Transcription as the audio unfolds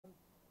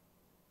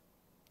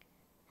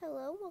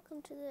Hello,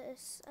 welcome to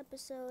this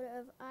episode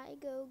of I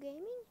Go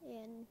Gaming,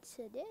 and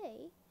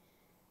today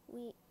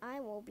I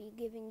will be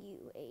giving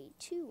you a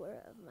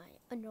tour of my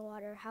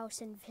underwater house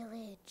and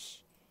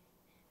village.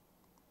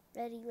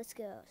 Ready? Let's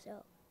go.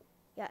 So,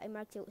 yeah, I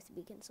marked it with a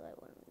beacon so I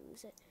won't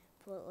lose it.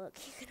 But look,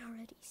 you can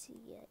already see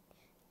it.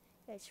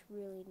 It's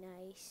really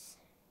nice.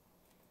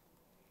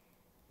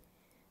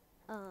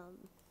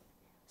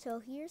 So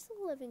here's the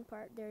living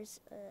part. There's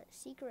a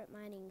secret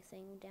mining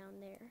thing down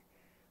there.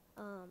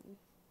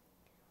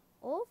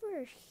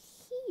 Over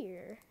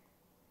here,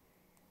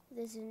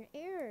 there's an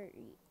area.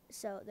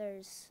 So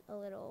there's a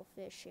little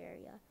fish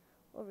area.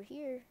 Over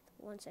here,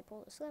 once I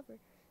pull this lever,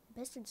 the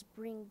pistons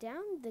bring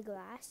down the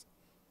glass,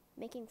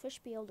 making fish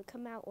be able to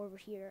come out over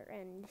here,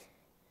 and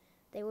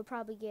they would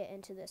probably get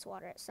into this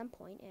water at some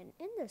point. And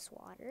in this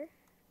water,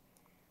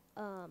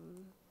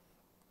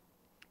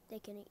 they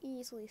can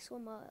easily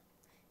swim up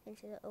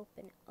into the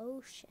open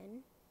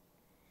ocean.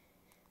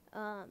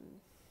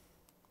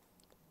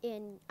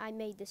 And I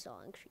made this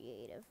all in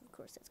creative. Of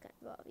course, that's kind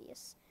of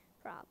obvious.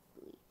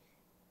 Probably.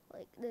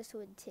 Like, this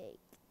would take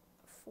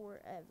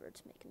forever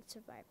to make in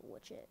survival,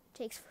 which it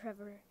takes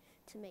forever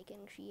to make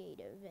in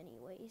creative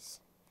anyways.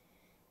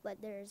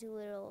 But there's a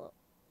little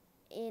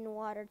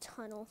in-water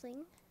tunnel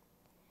thing.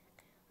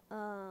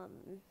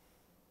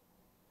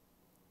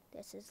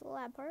 This is the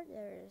lab part.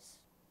 There's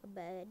a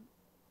bed.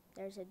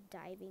 There's a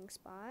diving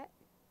spot.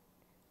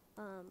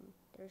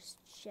 There's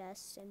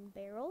chests and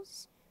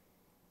barrels,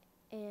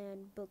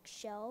 and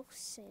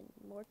bookshelves, and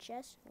more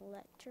chests, and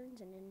lecterns,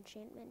 and an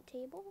enchantment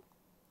table.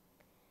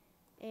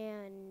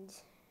 And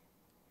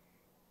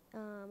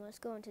let's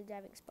go into the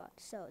diving spot.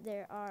 So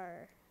there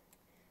are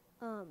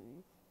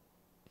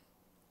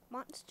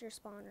monster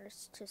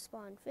spawners to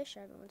spawn fish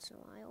every once in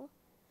a while.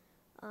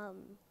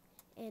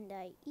 And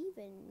I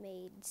even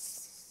made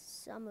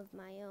some of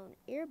my own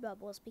air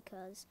bubbles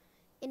because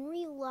in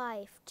real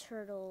life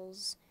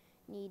turtles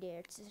need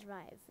air to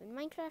survive. In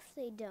Minecraft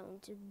they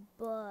don't,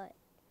 but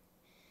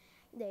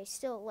they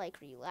still like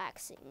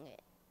relaxing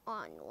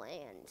on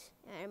land.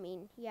 I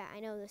mean, yeah, I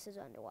know this is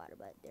underwater,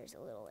 but there's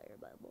a little air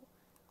bubble,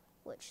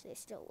 which they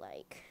still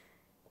like.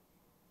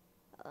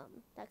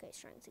 That guy's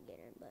trying to get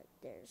in, but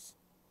there's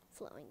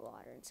flowing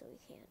water, and so he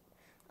can't.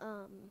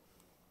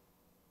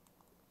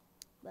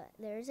 But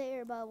there's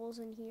air bubbles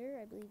in here.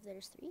 I believe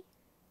there's 3.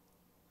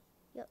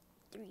 Yep,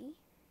 3.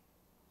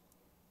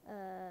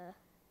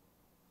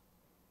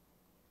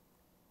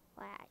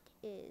 That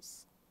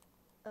is...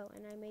 Oh,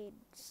 and I made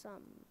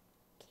some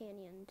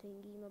canyon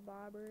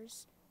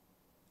thingy-mabobbers.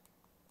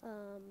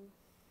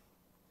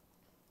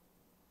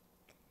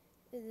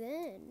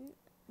 Then,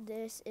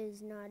 this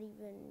is not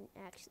even...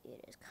 Actually,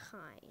 it is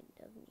kind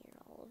of near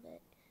all of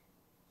it.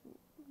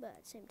 But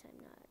at the same time,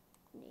 not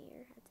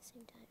near at the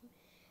same time.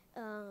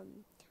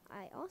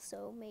 I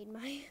also made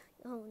my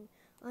own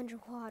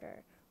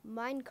underwater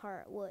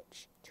minecart,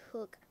 which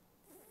took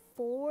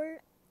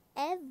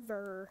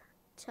forever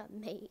to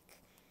make.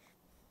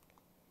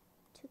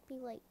 Took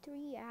me like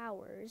 3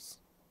 hours,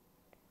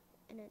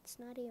 and it's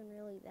not even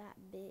really that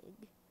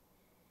big.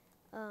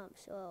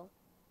 So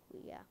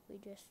we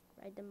just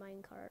ride the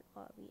minecart,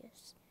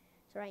 obvious.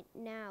 So right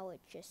now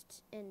it's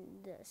just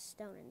in the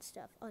stone and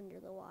stuff under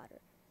the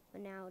water,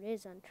 but now it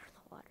is under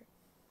the water.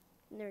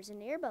 And there's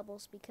an air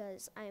bubbles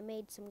because I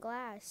made some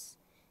glass.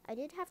 I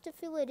did have to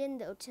fill it in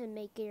though to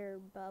make air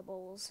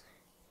bubbles.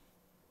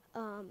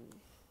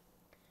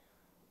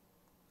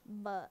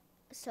 But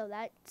so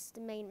that's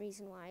the main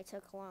reason why it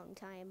took a long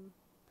time,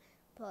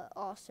 but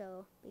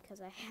also because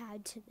I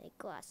had to make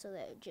glass so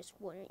that it just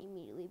wouldn't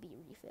immediately be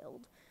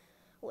refilled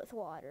with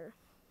water.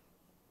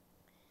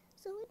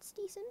 So it's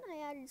decent. I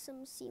added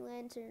some sea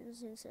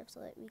lanterns and stuff so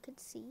that we could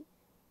see.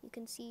 You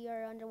can see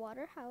our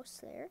underwater house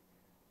there.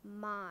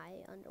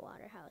 My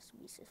underwater house, to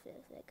be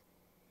specific.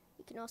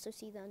 You can also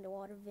see the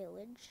underwater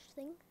village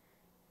thing.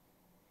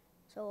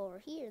 So over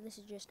here, this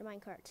is just a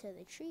minecart to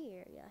the tree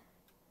area.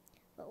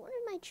 But one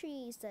of my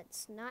trees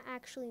that's not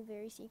actually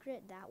very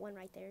secret, that one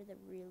right there, the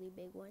really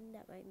big one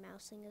that my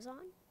mouse thing is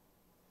on,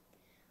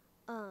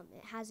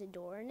 it has a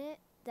door in it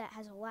that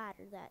has a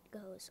ladder that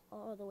goes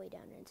all the way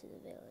down into the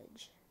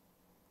village.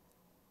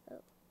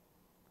 Oh,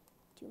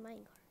 2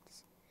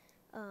 minecarts.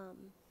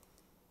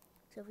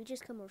 So if we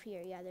just come over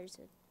here, yeah, there's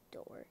a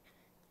door.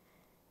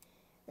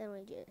 Then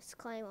we just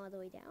climb all the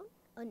way down.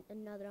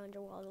 Another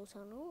underwater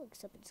tunnel,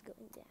 except it's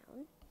going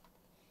down.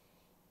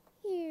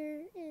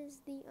 Here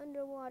is the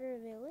underwater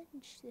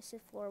village. This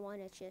is floor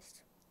 1. It's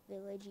just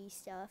villagey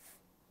stuff.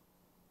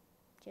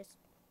 Just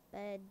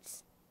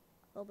beds,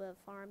 a little bit of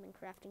farm and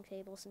crafting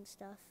tables and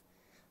stuff.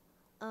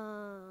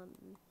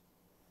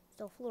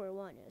 So floor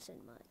 1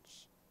 isn't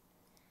much.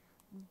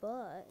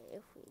 But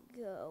if we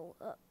go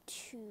up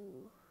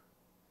to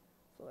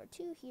floor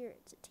 2 here,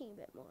 it's a teeny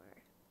bit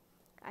more.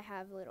 I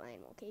have little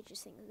animal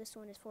cages thing. This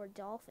one is for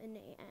dolphin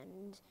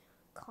and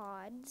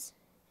cods,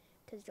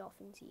 because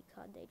dolphins eat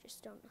cod. They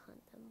just don't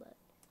hunt them, but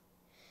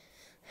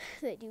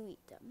they do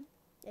eat them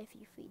if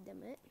you feed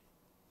them it.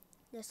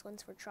 This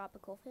one's for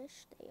tropical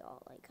fish. They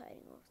all like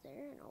hiding over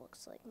there, and it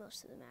looks like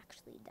most of them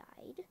actually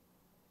died.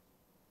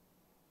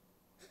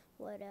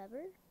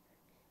 Whatever.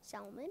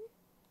 Salmon,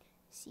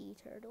 sea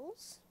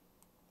turtles.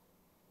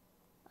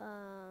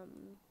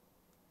 And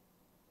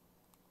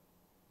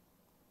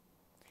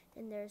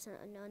there's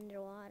an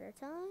underwater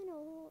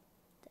tunnel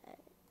that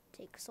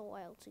takes a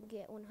while to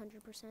get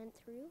 100%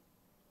 through.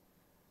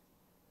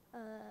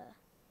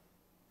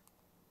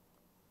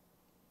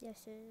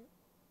 This is,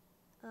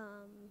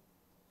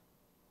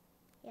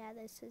 yeah,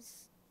 this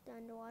is the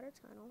underwater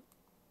tunnel.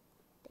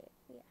 There,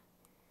 yeah.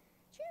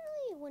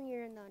 Generally, when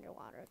you're in the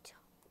underwater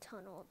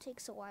tunnel, it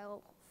takes a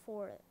while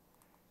for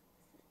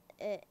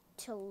it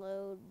to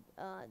load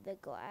the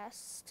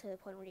glass to the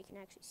point where you can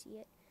actually see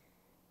it.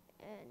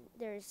 And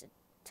there's a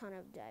ton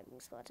of diving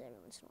spots every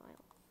once in a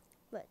while.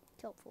 But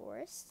kelp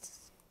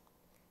forests,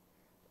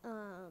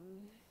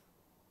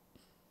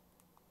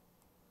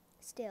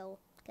 still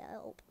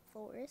kelp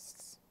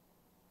forests.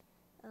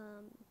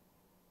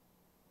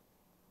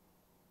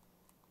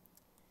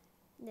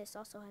 This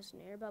also has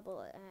an air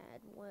bubble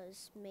and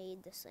was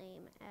made the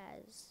same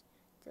as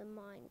the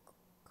mine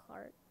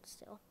cart.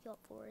 Still kelp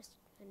forest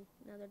and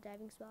another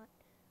diving spot.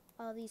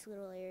 All these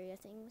little area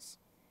things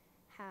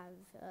have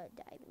a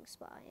diving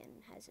spot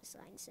and has a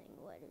sign saying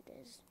what it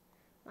is.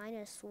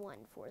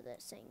 -1 for the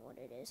saying what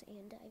it is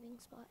and diving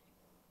spot.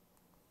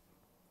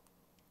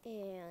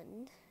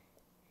 And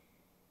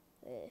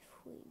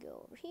if we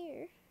go over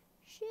here,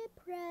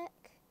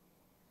 shipwreck.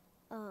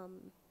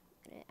 And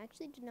it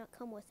actually did not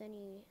come with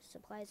any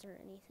supplies or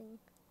anything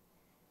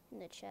in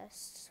the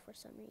chests for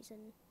some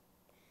reason.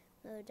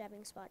 Another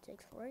diving spot to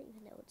explore,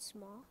 even though it's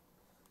small.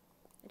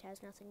 It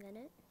has nothing in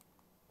it.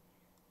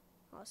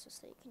 Also,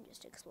 so you can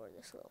just explore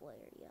this little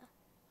area,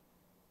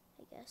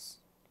 I guess.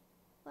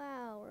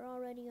 Wow, we're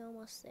already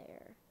almost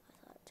there. I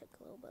thought it took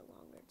a little bit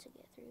longer to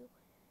get through.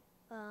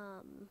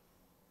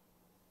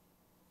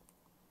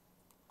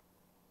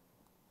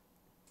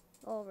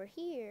 Over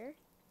here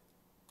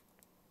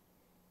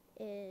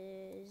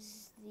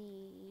is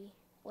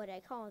what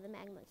I call the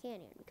magma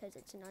canyon, because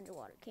it's an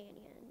underwater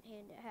canyon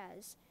and it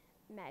has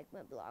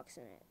magma blocks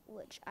in it,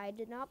 which I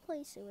did not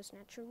place. It was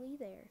naturally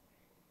there.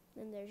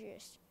 Then there's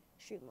just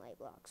streamlight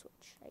blocks,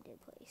 which I did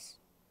place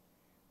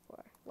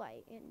for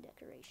light and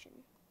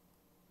decoration.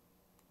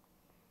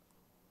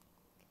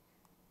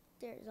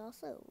 There's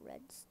also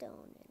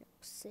redstone and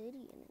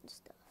obsidian and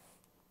stuff,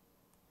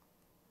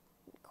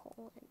 and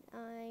coal and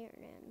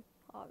iron, and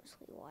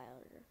obviously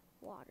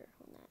water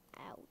on the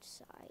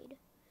outside.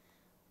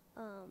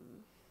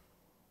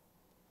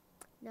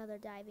 Another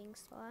diving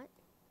spot.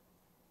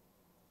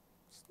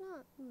 It's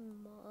not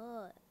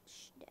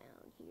much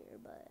down here,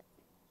 but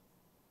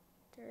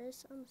there is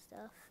some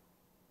stuff.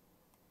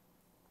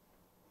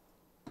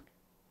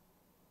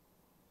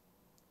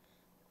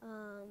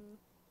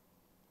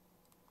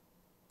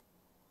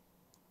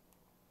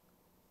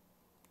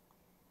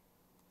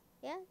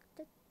 Yeah,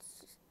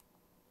 that's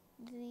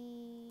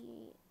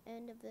the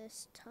end of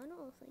this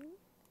tunnel thing.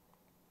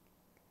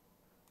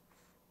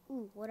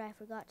 Ooh, what I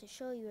forgot to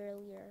show you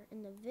earlier,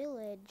 in the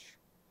village,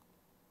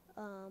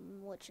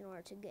 which in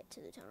order to get to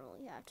the tunnel,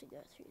 you have to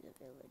go through the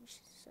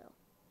village, so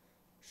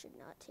should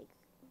not take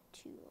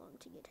too long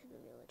to get to the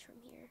village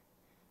from here.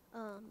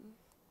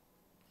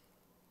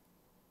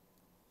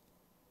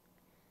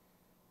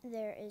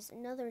 There is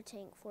another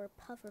tank for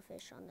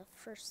pufferfish on the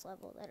first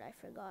level that I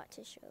forgot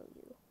to show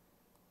you.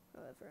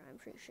 However, I'm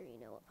pretty sure you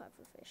know what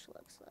pufferfish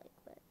looks like,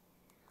 but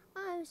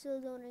I'm still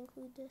going to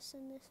include this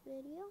in this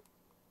video.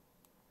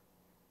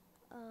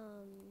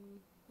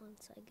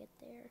 Once I get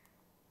there,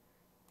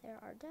 there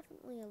are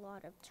definitely a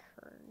lot of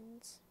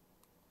turns.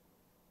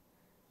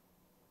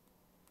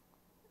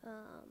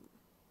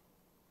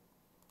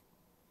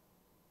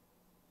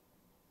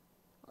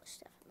 There's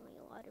definitely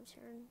a lot of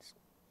turns.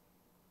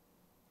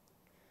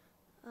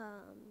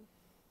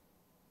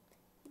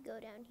 Go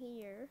down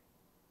here.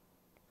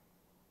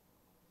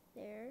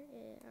 There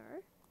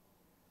are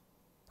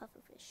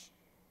pufferfish.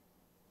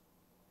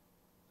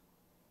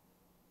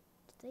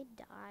 Did they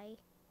die?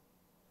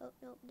 Oh,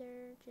 no,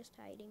 they're just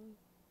hiding.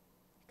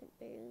 I can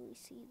barely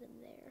see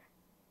them there.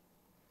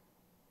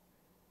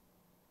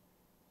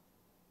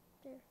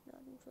 They're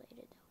not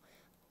inflated,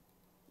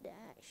 though.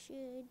 That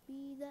should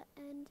be the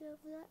end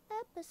of the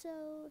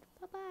episode.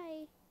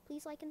 Bye-bye.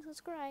 Please like and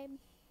subscribe.